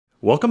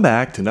Welcome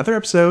back to another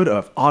episode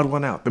of Odd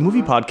One Out, the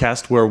movie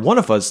podcast where one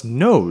of us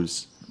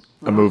knows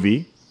a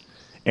movie,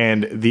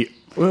 and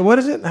what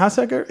is it? How's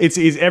that go? It's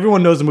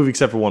everyone knows the movie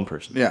except for one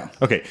person. Yeah.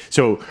 Okay,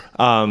 so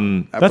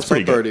that's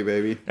pretty good. Episode 30,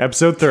 baby.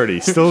 Episode 30.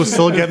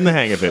 Still getting the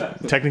hang of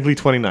it. Technically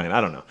 29.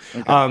 I don't know.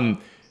 Okay.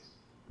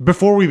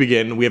 Before we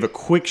begin, we have a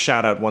quick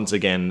shout out once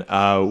again.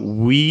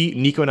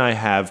 Nico and I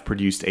have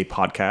produced a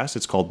podcast.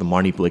 It's called the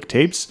Marnie Blick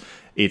Tapes.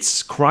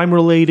 It's crime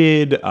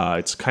related.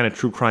 It's kind of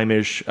true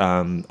crime-ish.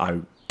 I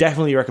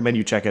definitely recommend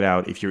you check it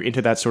out. If you're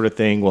into that sort of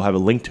thing, we'll have a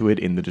link to it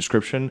in the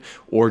description,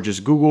 or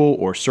just Google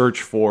or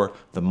search for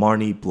the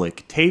Marnie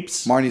Blick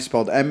Tapes. Marnie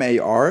spelled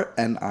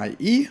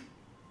M-A-R-N-I-E.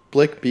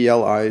 Blick,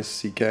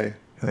 B-L-I-C-K.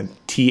 And then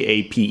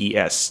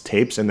T-A-P-E-S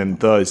tapes, and then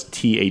the is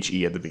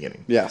T-H-E at the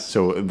beginning. Yes.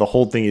 So the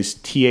whole thing is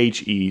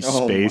T-H-E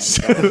space.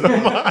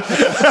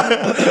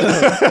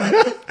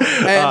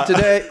 And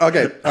today,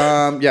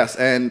 yes,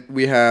 and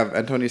we have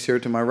Antonius here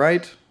to my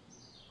right.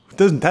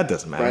 That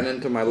doesn't matter.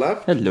 Brandon to my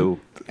left. Hello.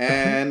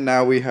 And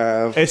now we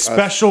have A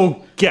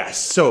special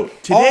guest. So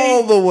today,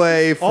 all the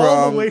way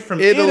from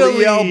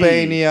Italy,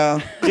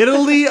 Albania.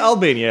 Italy,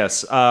 Albania.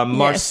 Yes.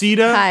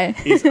 Marcita Hi.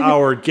 is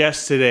our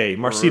guest today.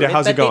 Marcita,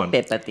 how's it going?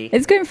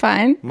 It's going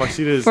fine.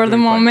 Marcita is For the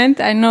doing fine.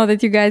 moment. I know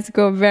that you guys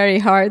go very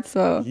hard,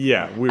 so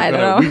Yeah, we I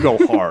go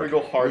hard.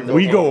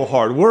 We go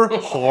hard. We're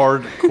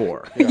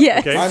hardcore.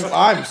 yes. Okay.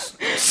 I'm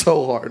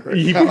so hard right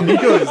now.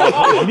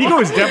 Nico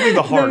is definitely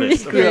the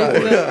hardest. of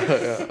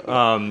the Great.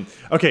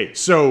 four. Okay,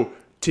 so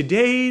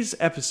today's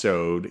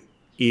episode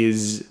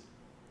is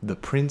The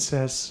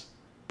Princess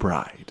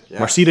Bride. Yeah.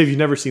 Marcita, you've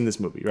never seen this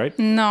movie, right?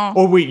 No.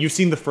 Oh, wait, you've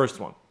seen the first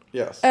one.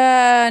 Yes.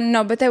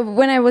 No, but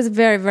when I was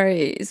very,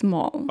 very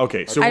small.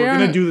 Okay, so I we're going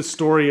to don't- do the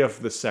story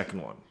of the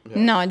second one.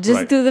 No, just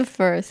Right. do the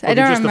first. Okay, I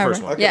don't just the remember.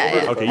 first one.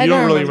 Yeah. Okay, I you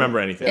don't really remember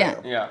anything.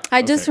 Yeah.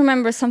 I just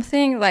remember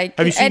something like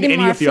Have you seen Eddie any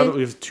Murphy. of the other?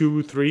 We have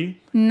 2, 3,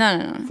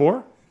 No. 4?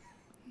 I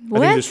What?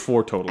 think there's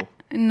 4 total.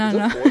 No.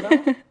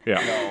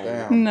 Yeah.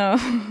 Damn. No.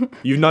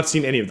 You've not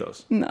seen any of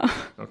those? No.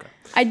 Okay.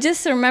 I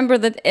just remember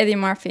that Eddie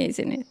Murphy is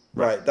in it.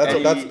 Right. That's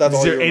Is all there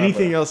you remember.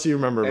 anything else you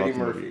remember about the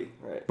movie?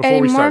 Before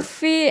Eddie we start.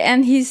 Murphy,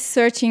 and he's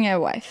searching a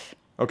wife.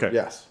 Okay.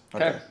 Yes.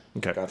 Okay.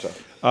 Okay. Gotcha.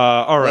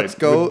 All right. Let's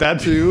go With that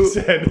to being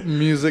said,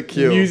 music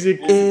cue. music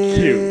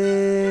cue.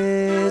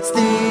 It's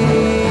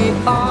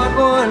the odd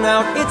one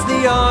out, it's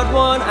the odd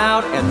one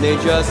out, and they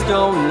just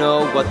don't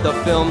know what the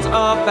film's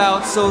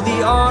about. So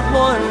the odd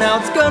one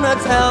out's gonna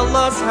tell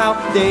us how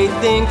they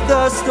think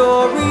the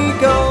story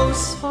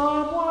goes.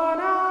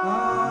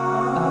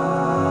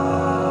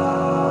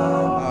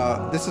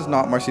 This is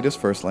not Marcita's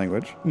first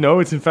language. No,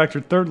 it's in fact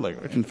your third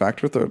language. In fact,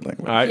 her third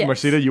language. All right, Yes.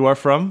 Marcita, you are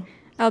from?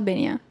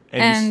 Albania.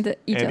 And And,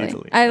 you s- and Italy.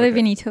 Italy. I live Okay.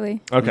 in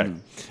Italy. Okay.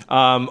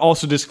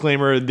 Also,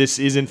 disclaimer: this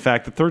is in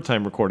fact the third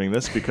time recording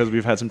this because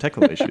we've had some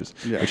technical issues,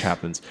 which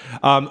happens.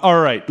 All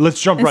right,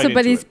 let's jump And right into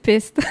somebody's it.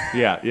 pissed.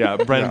 Yeah.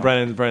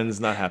 Brennan's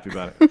not happy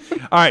about it.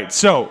 All right,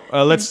 so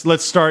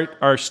let's start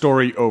our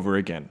story over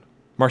again.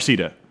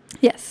 Marcita,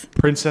 Yes.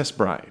 Princess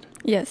Bride,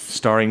 Yes.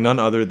 starring none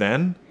other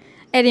than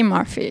Eddie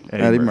Murphy.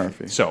 Eddie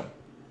Murphy. So,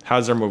 how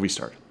does our movie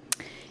start?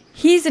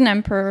 He's an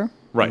emperor,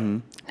 Right.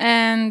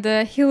 and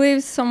he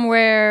lives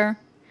somewhere.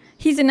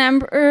 He's an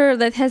emperor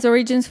that has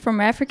origins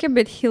from Africa,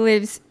 but he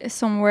lives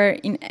somewhere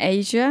in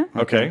Asia.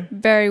 Okay.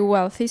 Very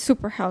wealthy,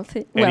 super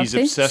healthy. And he's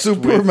wealthy. obsessed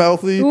Super with.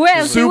 wealthy,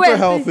 Wealthy, super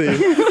wealthy.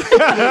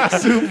 healthy.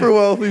 Super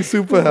wealthy,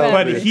 super Well-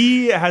 But healthy.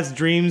 he has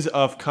dreams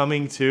of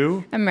coming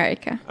to.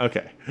 America,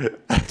 Okay.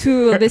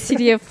 to the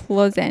city of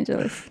Los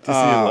Angeles. To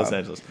see Los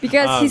Angeles.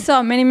 Because he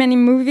saw many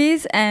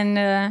movies,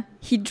 and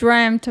he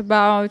dreamt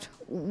about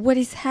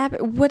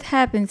what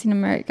happens in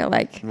America.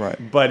 Like, Right.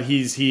 But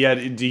he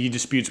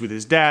disputes with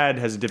his dad,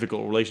 has a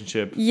difficult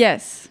relationship.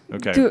 yes,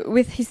 Okay.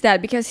 with his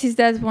dad, because his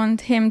dad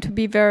want him to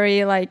be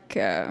very like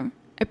a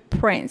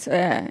prince,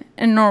 a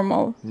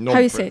normal. How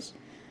you say it?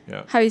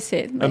 Yeah. How you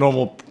say it? A Like,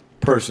 normal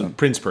person,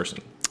 prince person.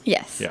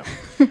 yes. Yeah.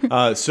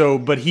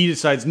 But he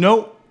decides,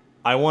 no,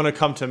 I want to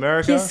come to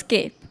America. He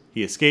escaped.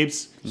 He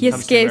escapes. He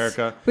comes to escapes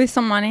America. with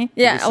some money.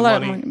 Yeah, With a some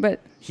lot money. of money. But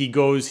He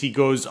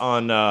goes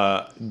on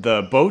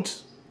the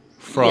boat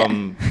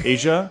from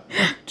Asia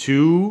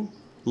to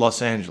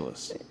Los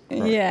Angeles.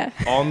 yeah,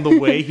 On the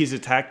way, he's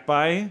attacked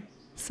by,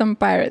 some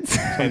pirates.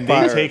 and they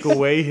Pirates. take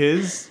away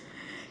his.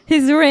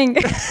 His ring.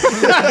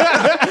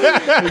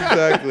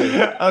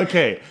 Exactly.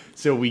 Okay,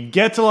 so we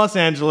get to Los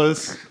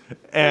Angeles,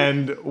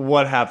 and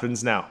what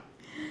happens now?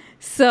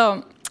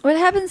 So what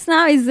happens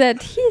now is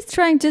that he's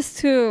trying just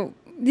to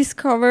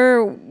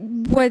discover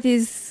what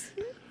is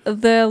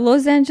the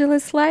Los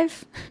Angeles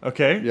life.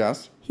 Okay.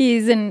 Yes.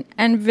 He's an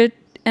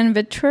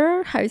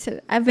inventor. How is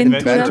it?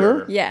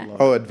 Inventor? Yeah,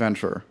 Oh,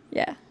 adventurer.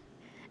 yeah.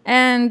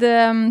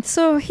 And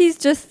so he's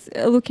just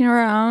looking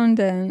around,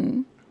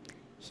 and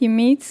he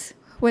meets.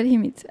 What he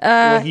meets?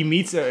 Well, he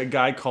meets a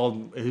guy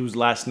whose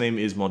last name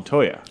is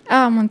Montoya,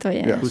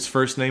 Montoya. Yeah. whose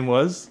first name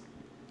was.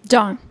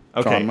 John.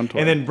 Okay. John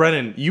Montoya. And then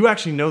Brennan, you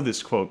actually know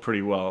this quote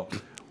pretty well.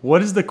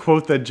 What is the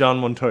quote that John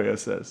Montoya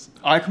says?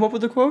 I come up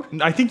with the quote?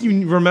 I think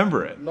you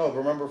remember it. No,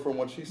 remember from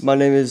what she said. My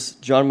name is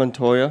John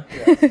Montoya.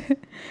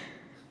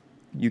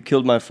 You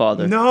killed my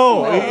father.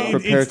 No,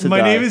 Prepare it's to my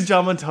die. name is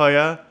John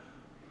Montoya.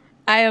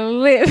 I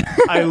live.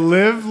 I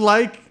live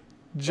like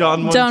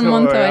John Montoya. John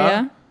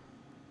Montoya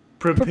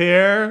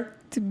Prepare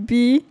to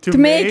be To to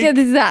make a make-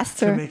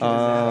 disaster. to make a disaster.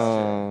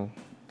 Oh,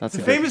 that's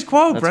It's a good- famous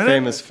quote, That's Brennan.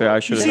 famous. Fair. I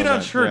You should have see it known on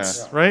that. shirts,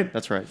 Yeah. right?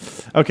 That's right.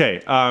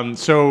 Okay,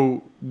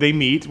 so they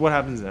meet. What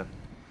happens then?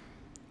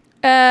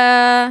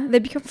 They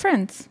become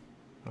friends.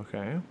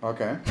 Okay.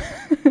 Okay.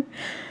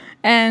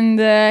 And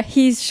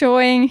he's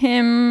showing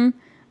him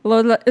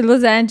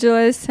Los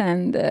Angeles,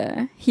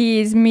 and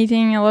he's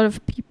meeting a lot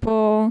of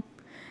people,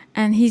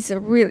 and he's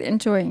really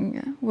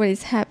enjoying what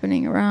is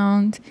happening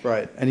around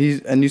Right. And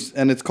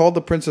it's called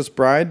The Princess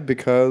Bride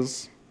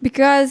because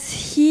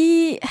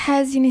he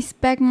has in his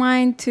back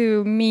mind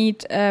to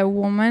meet a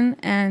woman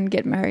and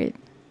get married,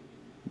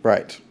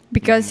 right.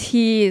 because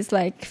he is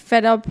like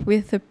fed up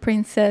with the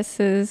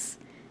princess's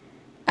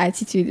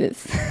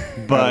attitudes.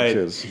 But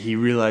Ouches. he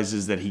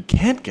realizes that he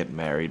can't get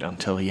married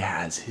until he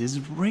has his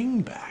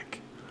ring back.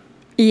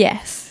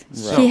 Yes,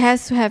 Right. he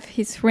has to have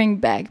his ring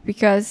back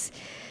because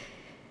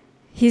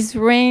his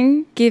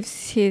ring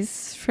gives his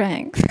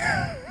strength,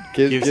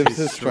 Gives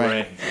his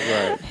strength.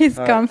 Right. his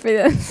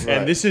confidence.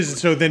 And this is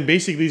so then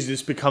basically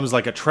this becomes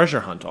like a treasure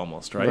hunt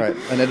almost, right? Right.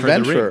 An For the ring.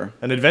 adventure.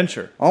 An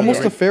adventure.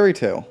 Almost a fairy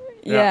tale.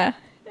 Yeah,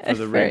 For a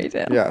the fairy ring.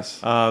 tale. Yes.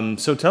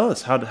 So tell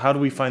us, how do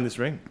we find this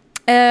ring?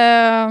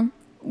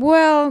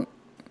 Well,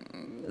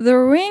 the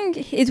ring,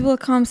 it will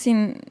come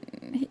in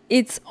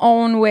its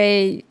own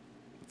way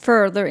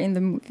further in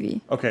the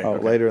movie. Okay. Oh,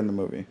 okay. later in the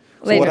movie.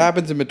 So Later. what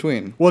happens in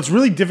between? Well, it's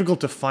really difficult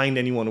to find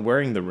anyone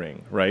wearing the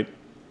ring, right?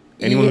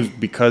 Anyone Yeah. who's,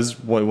 because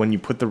when you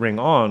put the ring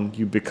on,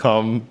 you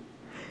become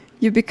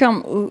You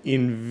become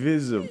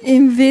invisible.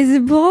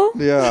 invisible.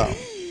 Yeah.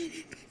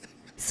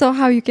 So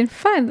how you can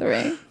find the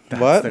ring?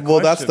 What? the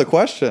Well, that's the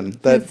question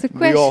that That's the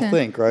we all question.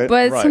 think, right?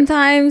 But Right.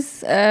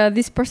 sometimes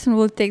this person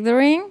will take the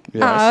ring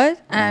Yes. out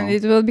and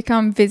it will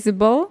become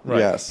visible. Right.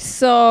 Yes.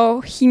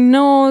 So he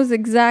knows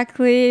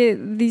exactly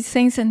these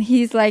things, and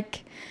he's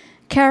like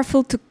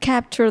careful to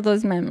capture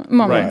those moments.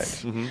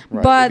 Right.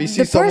 Right. But if he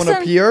the sees someone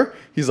person- appear,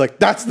 he's like,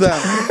 "That's them."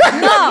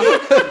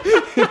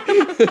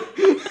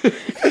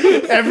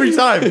 Every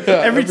time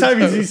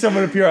he sees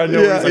someone appear out of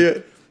nowhere, he's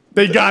like,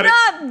 they got it.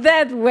 Not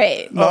that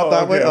way. Not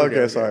that way. okay, Okay,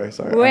 okay.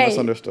 sorry. I Wait.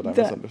 misunderstood.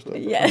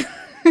 Yeah.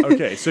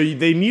 Okay, so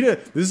they need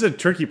this is a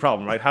tricky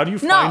problem, right? How do you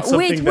No, find something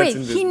wait. that's He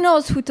invisible?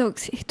 knows who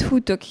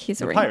took his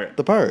The ring. pirate.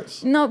 The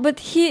pirates. No, but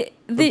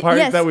The pirate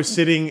yes, that was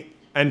sitting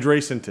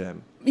adjacent to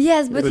him.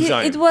 yes, but the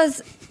giant. it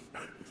was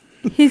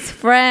his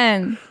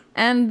friend,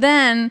 and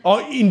then Oh,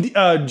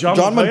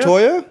 John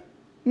Montoya?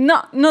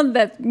 not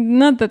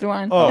that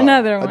one, Oh,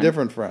 another A one.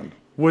 different friend.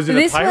 Was it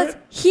This a pirate? was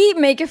he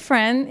make a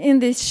friend in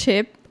this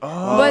ship,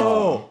 Oh.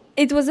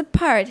 but it was a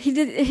pirate. He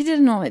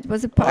didn't know it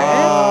was a pirate,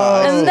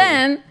 Oh. and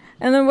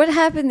then what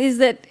happened is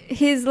that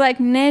his like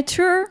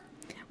nature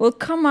will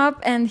come up,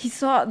 and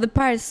the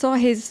pirate saw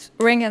his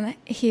ring, and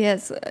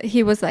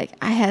he was like,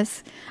 I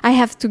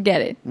have to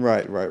get it.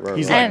 Right.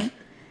 He's And like,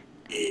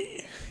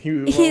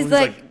 he's he's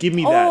like, like, give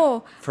me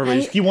 "Oh,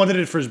 that. He wanted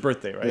it for his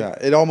birthday, right? Yeah,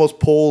 it almost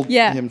pulled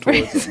Yeah. him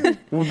towards him.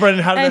 Well,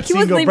 Brendan, how did And that he scene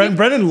was go? sleeping-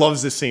 Brendan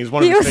loves this scene. It's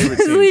one of he his was favorite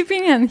scenes.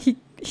 sleeping, and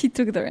he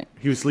took the ring.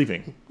 He was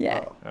sleeping.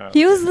 Yeah, Oh,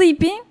 he was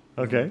sleeping,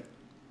 Okay.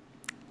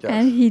 Yes.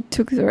 and he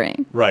took the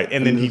ring. Right,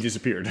 and then he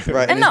disappeared.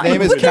 Right, and And his no,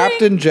 name he is put the ring-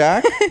 Captain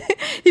Jack.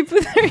 He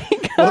put the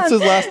ring on. What's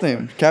his last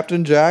name?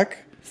 Captain Jack?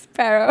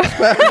 Sparrow.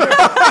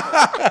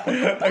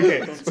 Okay,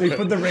 so he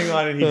put the ring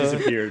on and he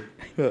disappeared.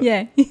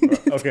 Yeah,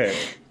 Okay.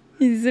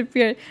 he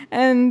disappeared,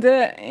 and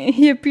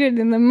he appeared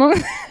in the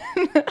moment.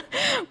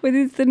 What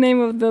is the name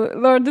of the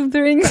Lord of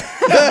the Rings?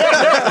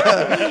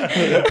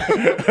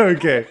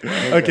 Okay.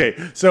 Okay.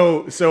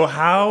 So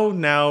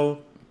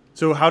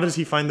how does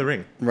he find the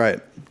ring? Right.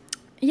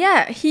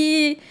 Yeah,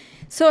 he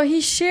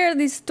shared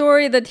this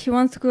story that he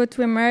wants to go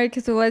to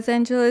America, to Los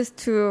Angeles,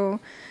 to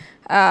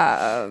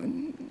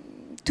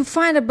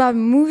find about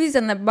movies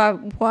and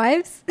about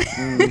wives.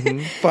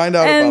 Find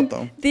out And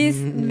about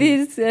them.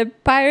 this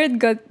pirate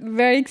got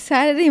very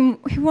excited.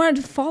 He wanted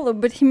to follow,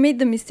 but he made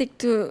the mistake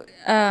to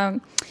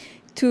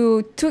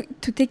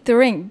take the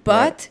ring.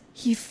 But Right.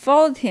 he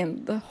followed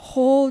him the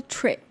whole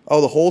trip.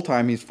 Oh, the whole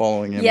time he's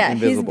following him. Yeah,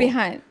 invisible. he's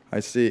behind. I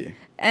see.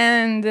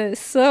 And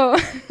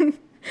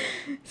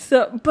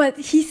but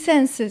he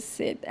senses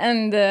it,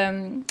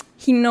 and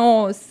he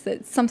knows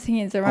that something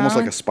is around. Almost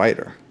like a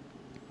spider.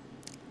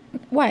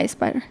 Why a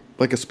spider?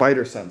 Like a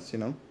spider sense, you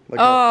know? Like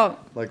Oh.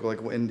 like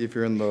if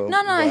you're in the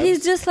No, web.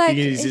 he's just like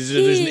There's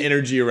an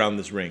energy around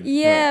this ring.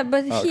 Yeah, Right.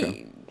 but Oh,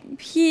 okay.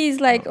 he's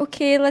like,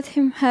 okay, let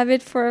him have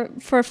it for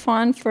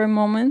fun for a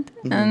moment,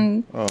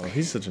 and Oh,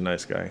 he's such a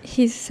nice guy.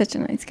 he's such a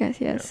nice guy,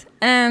 yes.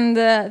 And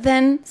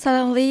then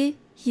suddenly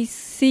he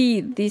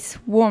see this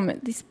woman,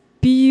 this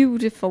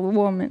beautiful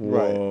woman,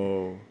 Right.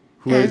 Whoa.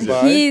 Who and is it?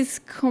 by- he's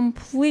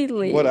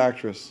completely What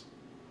actress?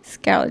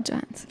 Scarlett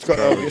Johansson.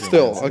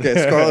 Still, okay,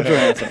 Scarlett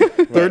Johansson.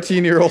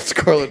 13-year-old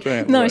Scarlett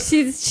Johansson. No,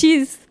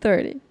 she's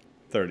 30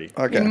 30.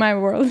 Okay. in my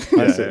world.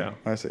 I see. Yeah.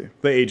 I see.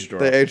 They aged her.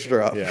 They up. aged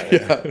her up.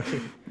 Yeah.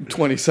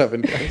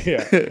 27. Guys.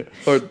 Yeah.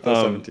 Or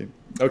 17.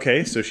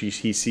 Okay, so he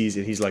sees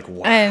it. He's like,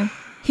 wow. And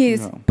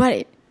his No.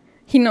 buddy,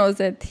 he knows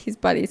that his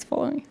buddy is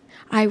following.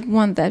 I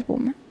want that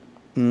woman.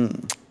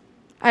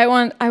 I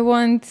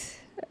want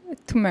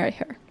to marry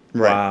her.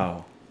 Right.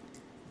 Wow.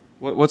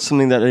 What's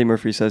something that Eddie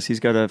Murphy says?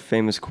 He's got a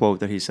famous quote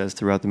that he says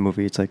throughout the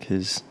movie. It's like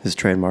his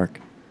trademark.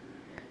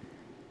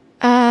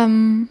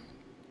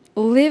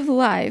 Live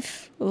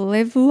life,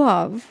 live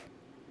love,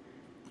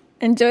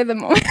 enjoy the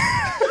moment.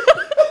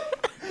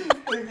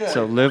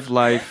 So live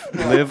life,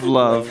 live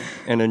love,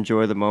 and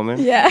enjoy the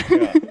moment. Yeah.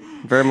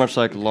 Very much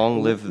like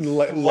long live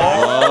Laugh.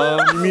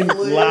 love, You mean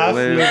laugh?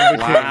 live,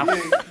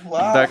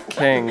 live the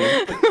king.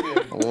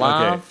 the king,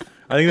 laugh. Okay.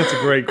 I think that's a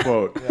great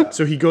quote.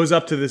 So he goes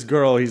up to this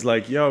girl. He's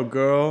like, yo,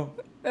 girl,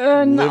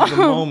 No. live the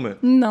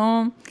moment.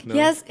 No. No?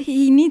 Yes,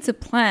 he needs a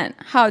plan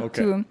how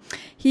Okay. to.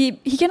 He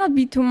cannot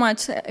be too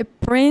much a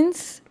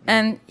prince,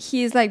 and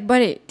he's like,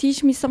 buddy,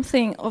 teach me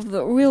something of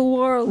the real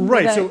world.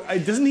 Right. that I-"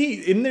 So doesn't he,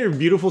 in their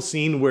beautiful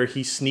scene where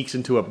he sneaks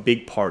into a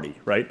big party,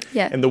 right?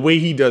 Yeah. And the way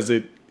he does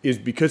it is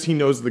because he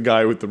knows the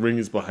guy with the ring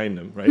is behind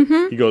him, right?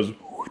 Mm-hmm. He goes,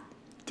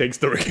 takes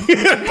the ring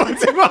and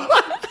puts him on.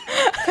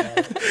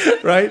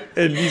 Right?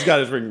 And he's got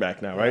his ring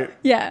back now, right?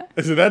 Yeah.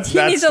 So that's He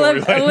that needs a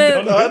little-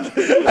 storyline done.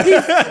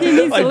 He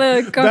needs a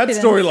little That confidence.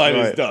 storyline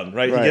is Right. done,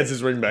 right? Right. He gets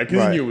his ring back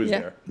because Right. he knew it was Yeah.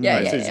 there. Yeah,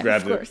 Right, yeah, so he just yeah,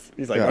 grabs of it. course.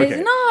 He's like, Yeah. He's,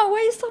 okay. no,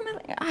 why you still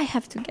I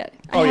have to get it.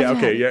 I Oh have yeah, to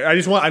okay, have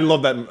it." yeah. I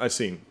love that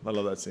scene. I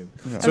love that scene.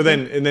 So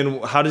then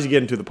how does he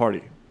get into the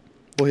party?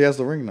 Well, he has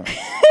the ring now.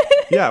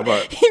 Yeah,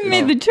 but He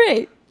made the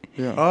trade.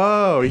 Yeah.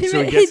 oh, He, so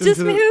ma- he he gets just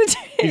into made the. the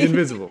trade. He's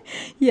invisible.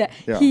 Yeah.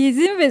 Yeah. He is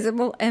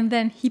invisible, and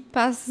then he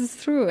passes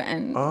through,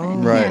 and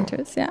Right. he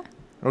enters. Yeah.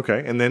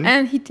 Okay, and then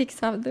And he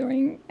takes out the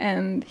ring,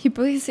 and he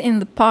puts it in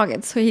the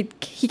pocket, so he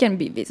can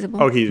be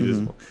visible. oh, he's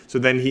invisible. So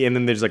then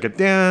there's like a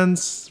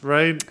dance,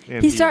 right?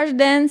 And He starts to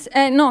dance.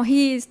 No,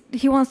 he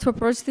wants to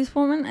approach this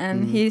woman,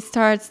 and he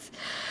starts.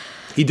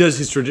 He does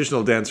his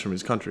traditional dance from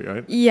his country,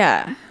 right?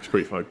 Yeah. It's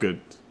pretty fun. Good.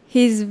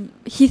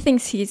 He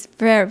thinks he's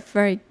very,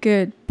 very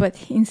good, but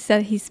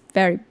instead he's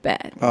very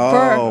bad Oh,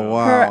 for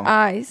wow. her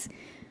eyes.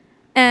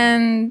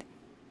 And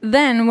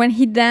then when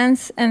he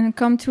dance and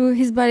come to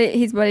his body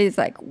is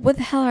like, "What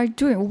the hell are you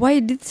doing? Why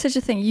you did such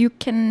a thing? You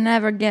can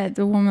never get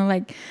a woman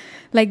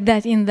like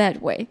that in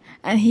that way."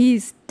 And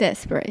he's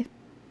desperate.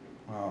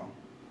 Wow.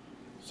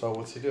 So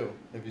what's he do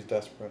if he's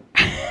desperate?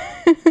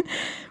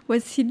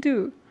 What's he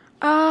do?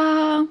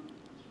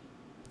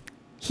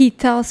 He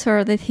tells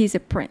her that he's a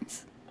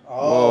prince.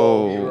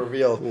 Oh, he Whoa.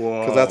 revealed.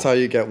 Whoa. Because that's how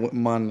you get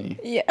money.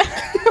 Yeah.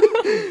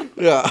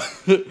 Yeah.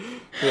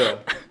 Yeah.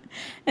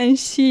 And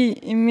she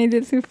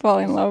immediately fall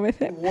in love with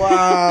him.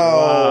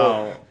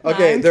 Wow.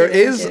 Okay, I'm there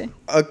kidding, I'm is kidding.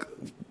 a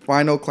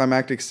final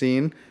climactic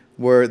scene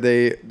where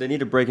they. They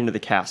need to break into the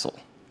castle,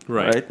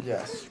 Right. right?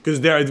 Yes.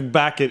 Because they're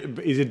back at.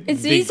 Is it?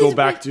 It's they easy go to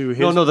back break- to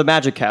his. No, the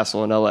Magic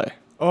Castle in L.A.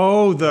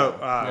 Oh, the.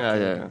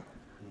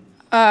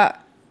 Yeah.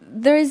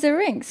 There is a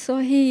ring, so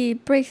he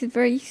breaks it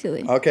very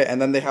easily. Okay,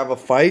 and then they have a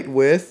fight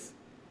with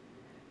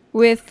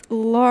With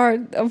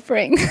Lord of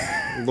Rings.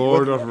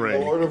 Lord of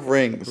Rings. Lord of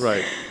Rings.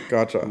 Right.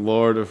 Gotcha.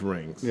 Lord of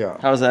Rings. Yeah.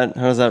 How does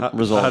that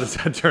resolve? How does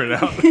that turn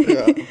out?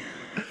 Yeah.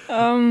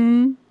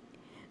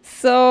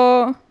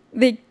 So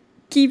they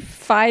keep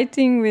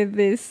fighting with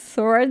these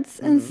swords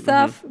and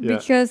stuff Yeah.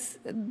 because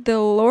the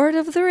Lord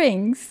of the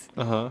Rings,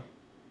 Uh huh.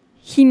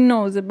 he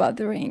knows about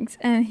the rings,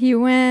 and he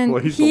went.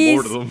 Well, he's the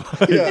Lord of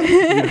them. Yeah.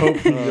 You'd hope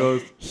he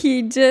knows.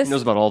 He just He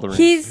knows about all the rings.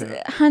 He's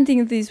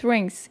hunting these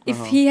rings. If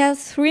Uh-huh. he has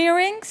 3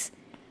 rings,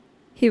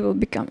 he will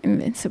become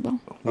invincible.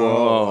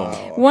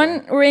 Whoa.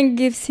 One ring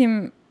gives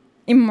him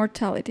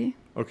immortality,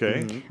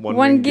 Okay. One,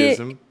 one ring gives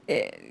him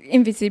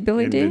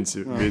invisibility,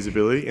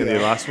 invisibility, and the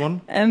last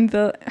one, and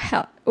the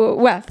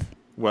wealth,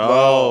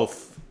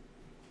 wealth.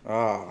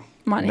 Ah,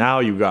 money. Now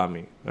you got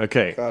me.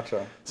 Okay.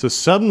 gotcha. So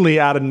suddenly,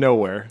 out of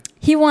nowhere,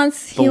 He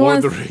wants. the He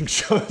Lord wants, of the Rings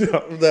shows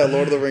up. The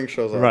Lord of the Rings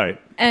shows up. Right.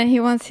 and he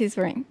wants his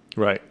ring,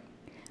 Right.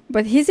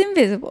 but he's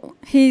invisible.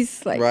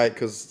 He's like. Right,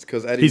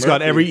 because Eddie He's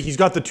got Murphy- He's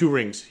got the 2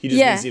 rings. He just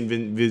Yeah. needs the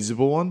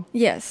invisible one.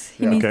 Yes,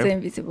 he Yeah. needs Okay. the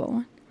invisible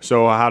one.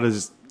 So how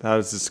does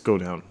this go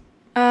down?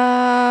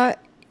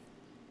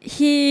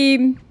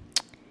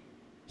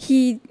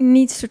 He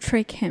needs to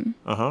trick him.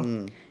 Uh huh.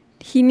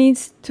 He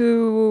needs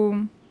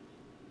to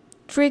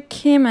trick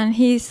him, and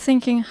he's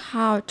thinking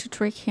how to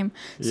trick him.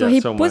 So Yeah,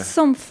 he some puts way.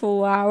 some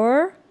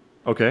flour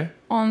Okay.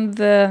 on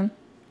the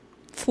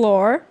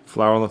floor.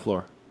 Flour on the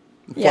floor.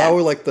 Yeah.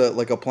 Flour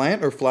like a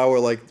plant or flour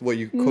like what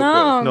you cook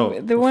No, No,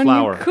 the one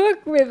flour. you cook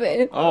with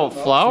it. Oh,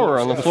 flour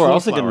on the yeah. floor. I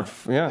was Full thinking,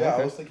 flour. yeah, with? Yeah, I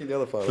okay. was thinking the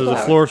other flour. So the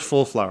Flour. floor is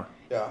full of flour.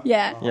 Yeah.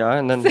 Yeah. Yeah,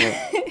 and then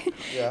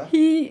Yeah.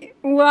 He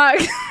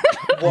walks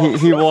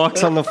he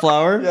walks on the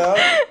flour. Yeah.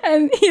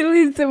 and he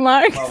leaves the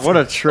marks. What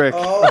a trick!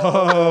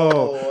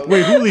 Oh.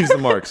 Wait, who leaves the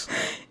marks?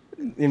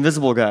 The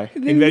invisible guy.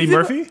 Eddie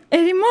Murphy?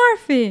 Eddie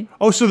Murphy.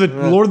 Oh, so the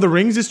Lord of the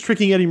Rings is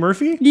tricking Eddie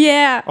Murphy?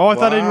 Yeah. Oh, I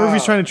thought Eddie Wow.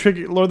 Murphy's trying to trick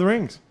Lord of the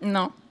Rings.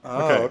 No.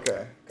 Oh, Okay.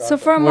 okay. So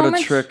for a What a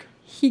moment, trick.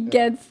 he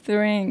gets the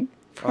ring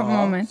for a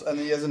moment. And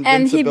he has And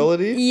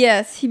invincibility.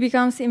 yes, he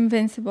becomes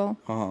invincible.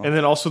 And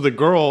then also the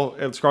girl,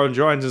 Scarlett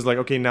Johansson, is like,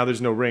 okay, now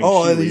there's no ring.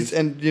 Oh, She and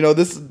leaves. you know,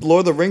 this Lord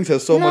of the Rings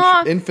has so No.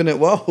 much infinite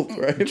wealth,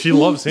 right? She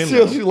loves him. She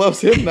though.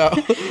 loves him now.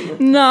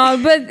 No,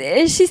 but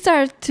she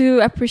started to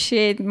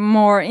appreciate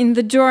more in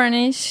the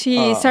journey.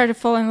 She started to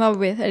fall in love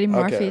with Eddie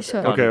Murphy. okay. So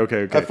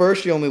Okay. At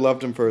first, she only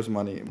loved him for his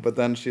money, but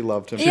then she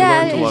loved him.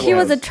 yeah, to love he him.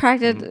 was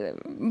attracted,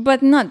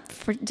 but not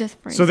for just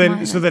for. So his then,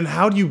 money. so then,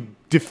 how do you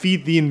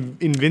defeat the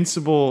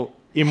invincible,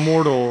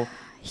 immortal,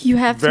 you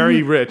have very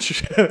to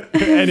rich,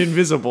 and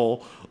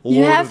invisible Lord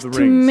you have of the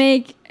to Rings?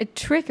 make a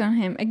trick on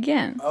him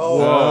again.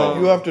 Oh,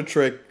 you have to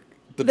trick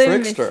the The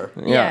trickster.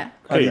 Yeah.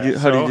 How do you Okay, do,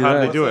 how do, you so do how do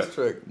that? they do What's it? this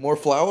trick? More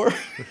flour?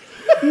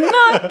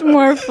 Not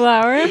more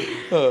flour.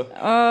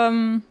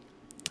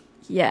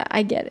 Yeah,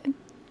 I get it.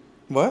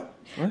 What?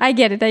 I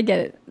get it. I get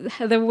it.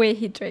 The way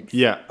he tricks.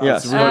 Yeah,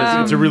 Yes.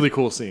 it's a really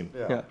cool scene.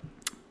 Yeah.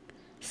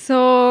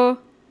 So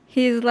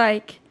he's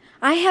like,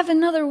 I have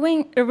another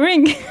ring.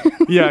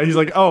 Yeah, he's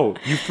like, oh,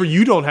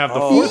 you don't have the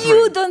fourth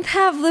You ring. don't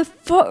have the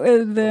Fourth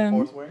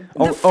wing? The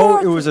Oh,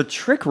 fourth- it was a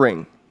trick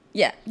ring.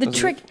 Yeah, the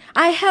trick.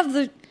 I have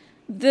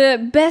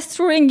the best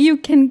ring you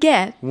can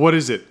get. What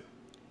is it?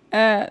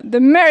 The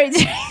marriage.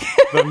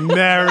 The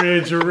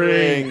marriage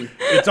ring.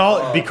 It's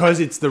all because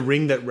it's the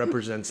ring that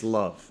represents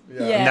love.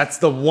 Yeah. And that's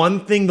the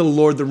one thing the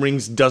Lord of the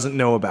Rings doesn't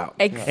know about.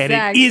 And it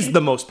Exactly. is the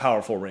most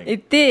powerful ring.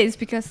 It is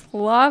because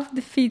love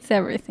defeats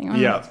everything.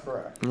 Yeah.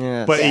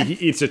 Yes. But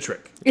it's a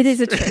trick. It is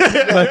a trick.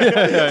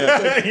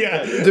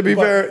 Yeah. To be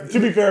fair, To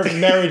be fair,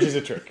 marriage is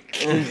a trick.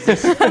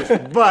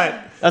 But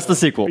That's the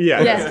sequel.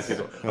 yeah. Yes.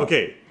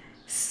 Okay.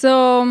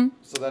 So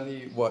so then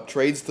he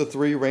trades the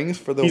 3 rings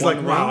for the He's one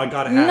like, ring? wow, I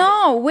gotta have it.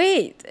 no,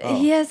 wait.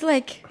 He has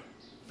like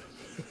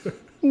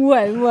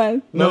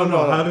what? No,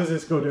 how does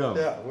this go down?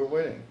 Yeah, we're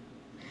waiting.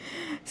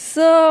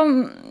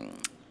 So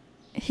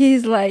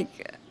he's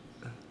like,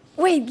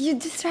 wait, you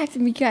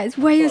distracted me, guys.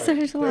 Why are you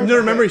starting to laugh? No,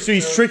 remember, so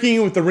he's tricking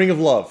you with the ring of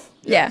love.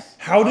 Yeah.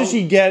 How does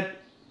he get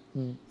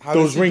How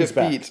Those does he rings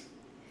back. defeat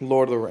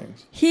Lord of the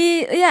Rings?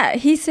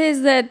 He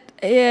says that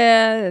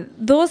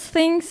those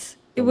things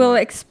will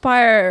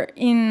expire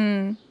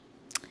in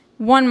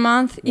 1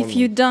 month if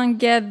you don't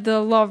get the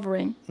love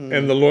ring.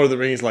 and the Lord of the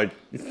Rings like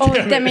Oh,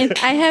 damn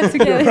it. I have to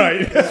get it.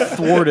 right.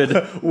 Thwarted.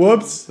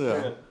 Whoops.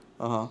 Yeah.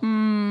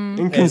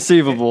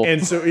 Inconceivable.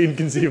 And so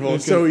inconceivable.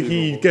 So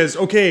he goes,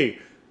 okay,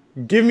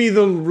 give me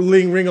the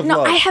ring of No,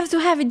 love. I have to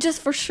have it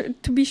just for sure,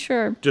 to be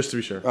sure. Just to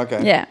be sure.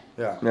 Okay. Yeah.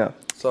 Yeah. yeah.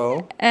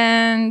 So,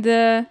 And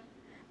the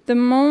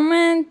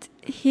moment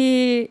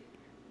he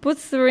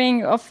puts the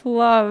ring of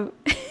love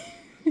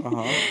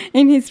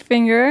in his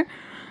finger,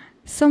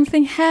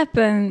 something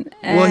happened.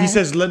 Well, he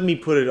says, let me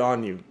put it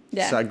on you.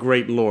 Yeah. It's a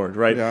great Lord,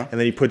 right? Yeah. And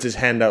then he puts his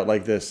hand out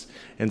like this.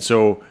 And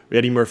so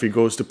Eddie Murphy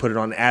goes to put it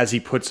on. As he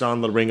puts on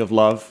the ring of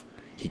love,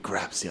 he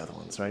grabs the other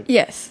ones, right?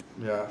 Yes,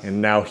 yeah.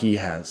 And now he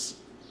has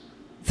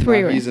 3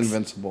 Now rings. he's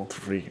invincible.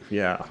 3.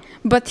 Yeah.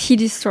 But he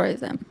destroys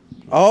them.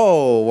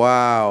 Oh,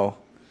 wow.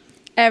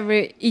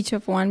 Each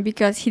of one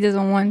because he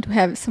doesn't want to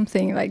have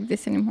something like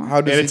this anymore.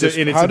 How does, And he, it's a-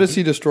 and it's how a- does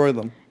he destroy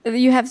them?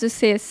 You have to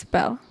say a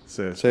spell.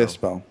 Say a Say a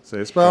spell. spell. Say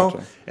a spell.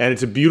 Gotcha. And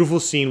it's a beautiful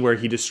scene where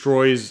he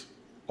destroys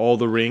all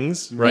the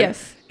rings, right?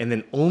 Yes. And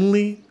then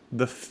only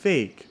the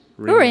fake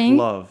ring, Ring. of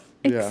love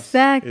Yes. is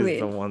Exactly.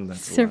 the one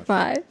that's left.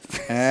 Survives.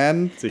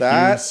 And It's a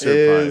that huge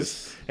surprise.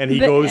 is... And he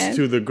The goes end.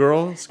 to the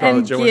girl, Scarlett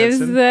And gives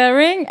Johansson, the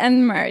ring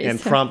and marries and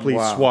her. promptly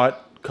Wow.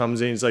 SWAT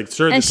comes in. He's like,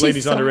 "Sir, And this she's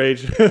lady's so-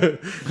 underage."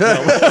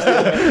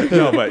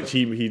 no, but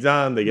he's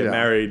on. They get Yeah.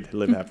 married,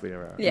 live happily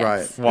ever after. Yes,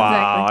 Right.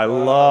 Wow, exactly. I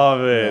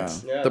love it.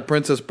 Yeah. The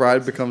princess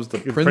bride becomes the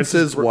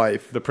prince's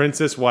wife. The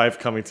princess wife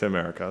coming to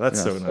America.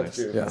 That's so Yes. nice.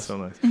 Yes. That's so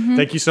nice.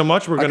 Thank you so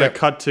much. We're gonna Okay.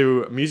 cut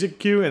to music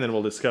cue, and then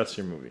we'll discuss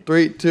your movie.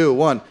 3, 2,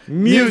 1.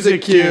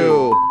 Music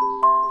cue.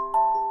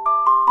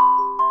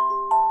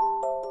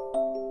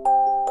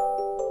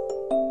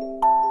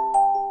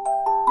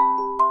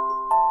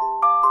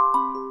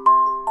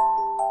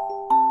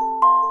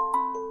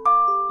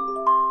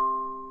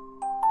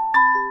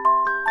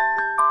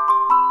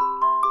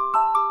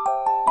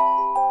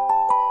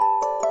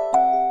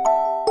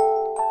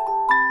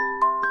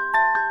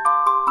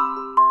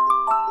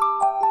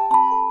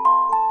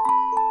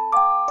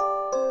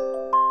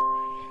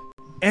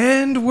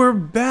 And we're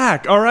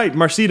back. All right,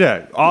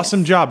 Marcita,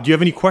 awesome job. Do you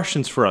have any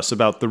questions for us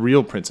about The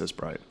Real Princess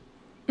Bride?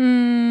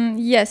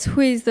 Yes, who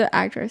is the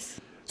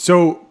actress?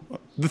 So,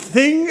 the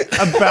thing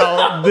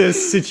about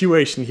this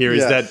situation here is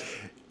Yes. that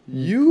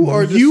You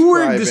are you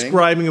were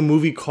describing a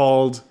movie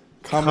called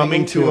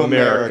Coming to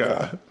America,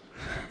 America.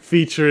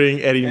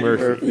 featuring Eddie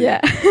Murphy.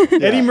 Yeah.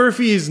 Eddie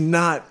Murphy is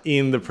not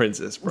in The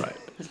Princess Bride.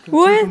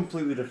 What?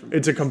 Completely different.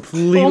 It's a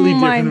completely Oh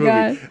my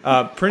different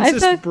movie.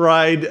 Princess thought-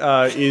 Bride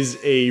is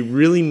a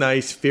really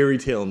nice fairy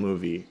tale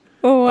movie.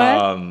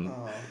 What?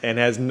 and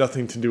has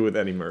nothing to do with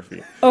Eddie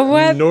Murphy. Oh,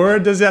 what? Nor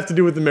does it have to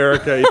do with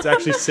America. It's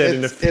actually set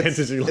in a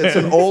fantasy land. It's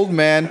an old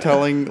man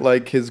telling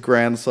like his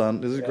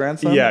grandson. Is his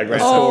grandson? Yeah, a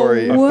grandson.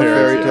 story, Oh, a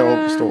fairy what?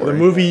 tale story. The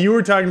movie you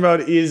were talking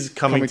about is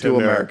Coming to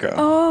America.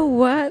 Oh,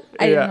 what?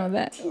 I Yeah. didn't know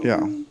that.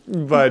 Yeah.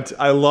 But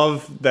I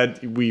love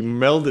that we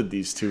melded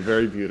these two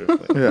very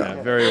beautifully.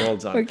 Yeah. Very well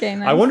done. Okay,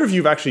 nice. I wonder if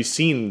you've actually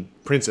seen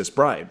Princess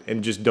Bride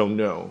and just don't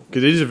know.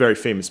 Because it is a very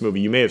famous movie.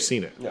 You may have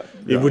seen it. Yeah.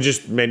 It would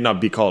just may not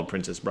be called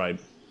Princess Bride.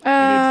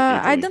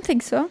 I don't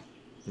think so.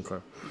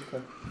 Okay.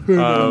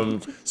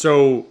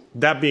 So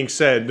that being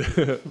said,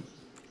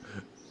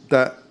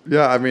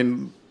 I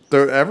mean,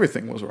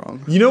 everything was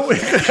wrong. you know,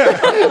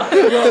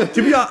 well,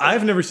 to be honest,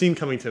 I've never seen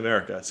Coming to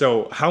America.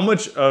 So how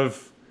much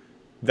of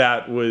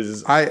that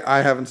was?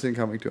 I haven't seen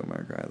Coming to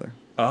America either.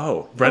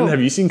 Oh, Brendan,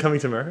 have you seen Coming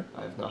to America?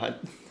 I've not.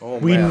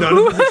 None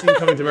of us have seen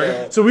Coming to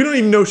America. So we don't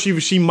even know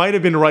she might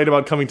have been right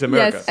about Coming to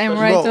America. Yes, I'm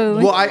right.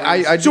 Totally. Well,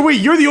 I So wait,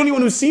 you're the only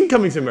one who's seen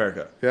Coming to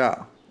America.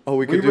 yeah. Oh,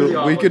 we could were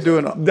the we could do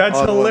an. That's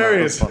odd one out.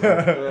 hilarious.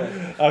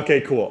 That's fun. Okay,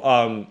 cool.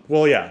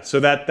 Well, yeah. So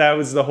that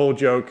was the whole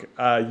joke.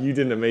 You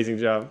did an amazing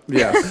job.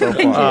 Yes, so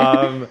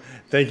fun.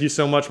 Thank you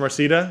so much,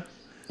 Marcita.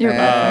 You're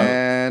welcome.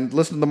 And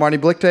listen to the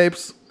Marnie Blick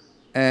tapes,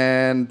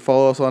 and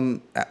follow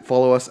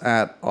us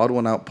at Odd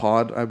One Out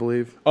Pod, I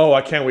believe. Oh,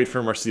 I can't wait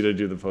for Marcita to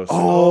do the post.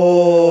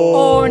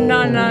 Oh,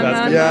 no.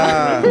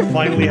 Yeah. We'll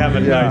finally have a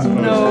nice post.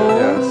 No.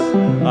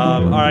 Yes.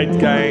 All right,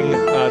 gang.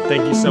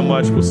 Thank you so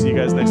much. We'll see you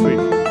guys next week.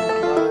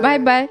 Bye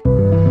bye.